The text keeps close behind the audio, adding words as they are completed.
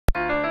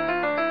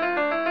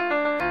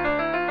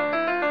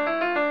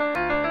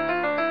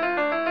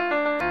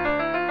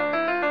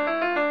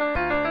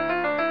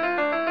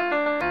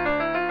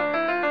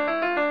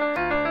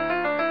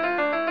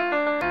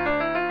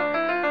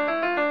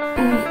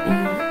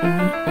I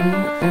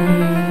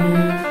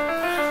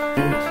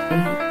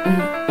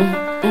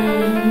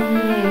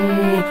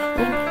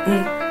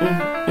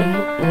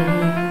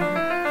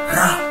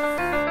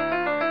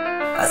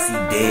see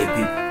dead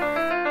people.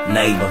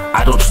 Nayyybuh.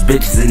 I don't trust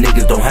bitches and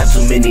niggas, don't have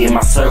too many in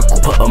my circle.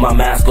 Put on my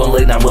mask, on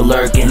late night, we're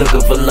lurking.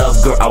 Looking for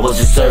love, girl, I was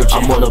just searching.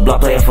 I'm on the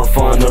block playing for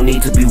fun, no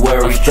need to be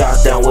worried. I'm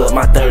strapped down with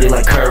my 30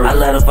 like Curry. I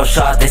let up a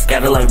shot, they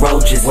scatter like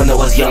roaches. When I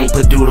was young,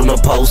 put dude on the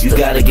poster. You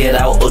gotta get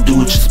out or do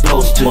what you're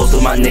supposed to. Most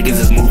of my niggas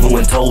is moving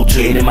when told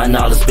to. Getting my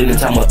knowledge, spending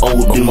time with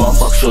old dudes.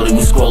 Motherfuck shorty,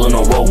 we scrolling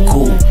on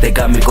Roku. They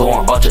got me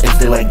going ultra and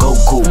stay like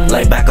Goku.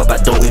 Like back up, I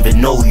don't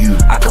even know you.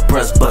 I could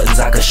press buttons,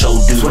 I could show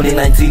dudes.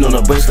 2019 on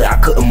the bracelet, I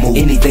couldn't move.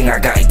 Anything I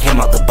got, it came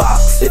out the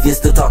box. If you're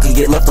still talking,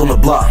 get left on the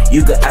block.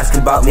 You could ask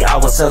about me, I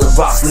was selling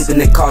rocks.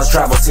 Sleeping in cars,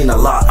 travel, seen a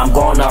lot. I'm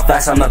going out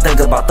fast, I'm not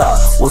thinking about that.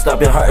 Won't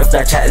stop your heart if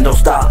that chatting don't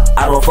stop.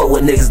 I don't fuck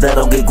with niggas that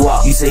don't get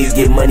guap. You say you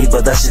get money,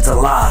 but that shit's a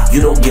lie.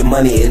 You don't get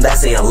money, and that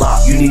say a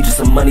lot. You need you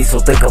some money, so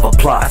think of a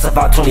plot. That's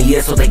about 20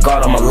 years, so thank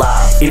God I'm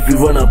alive. If you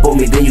run up on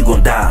me, then you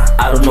gon' die.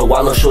 I don't know why,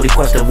 little shorty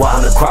question why.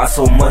 I'm gonna cry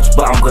so much,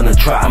 but I'm gonna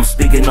try. I'm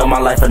speaking on my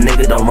life, a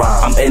nigga don't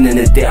rhyme. I'm ending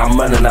it there, I'm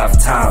running out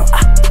of time.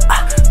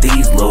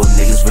 These little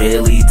niggas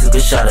really took a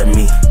shot at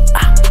me.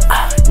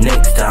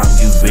 Next time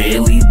you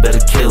really better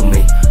kill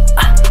me.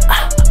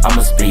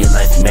 I'ma spin your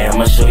life, man,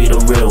 I'ma show you the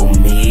real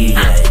me,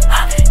 yeah.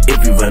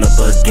 If you run up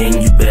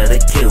again, you better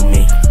kill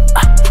me.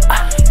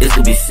 It's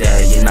gonna be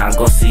sad, you're not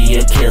gonna see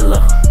a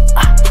killer.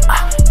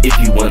 If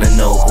you wanna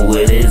know who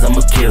it is,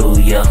 I'ma kill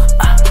ya.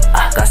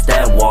 Got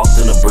that walked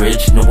on the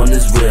bridge, no one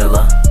is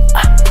realer.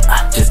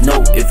 Just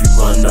know if you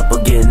run up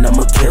again,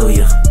 I'ma kill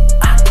ya.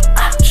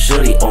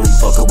 Shorty only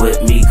fuckin'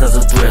 with me cause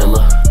a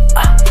thriller.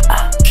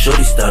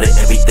 Shorty started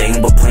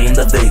everything but playing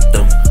the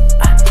victim.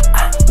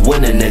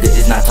 When a nigga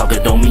is not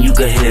talking, don't mean you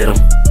can hit him.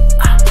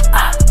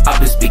 I've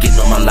been speaking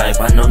on my life,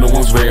 I know no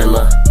one's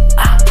realer.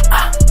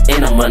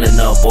 And I'm running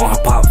up on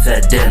her pops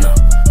at dinner.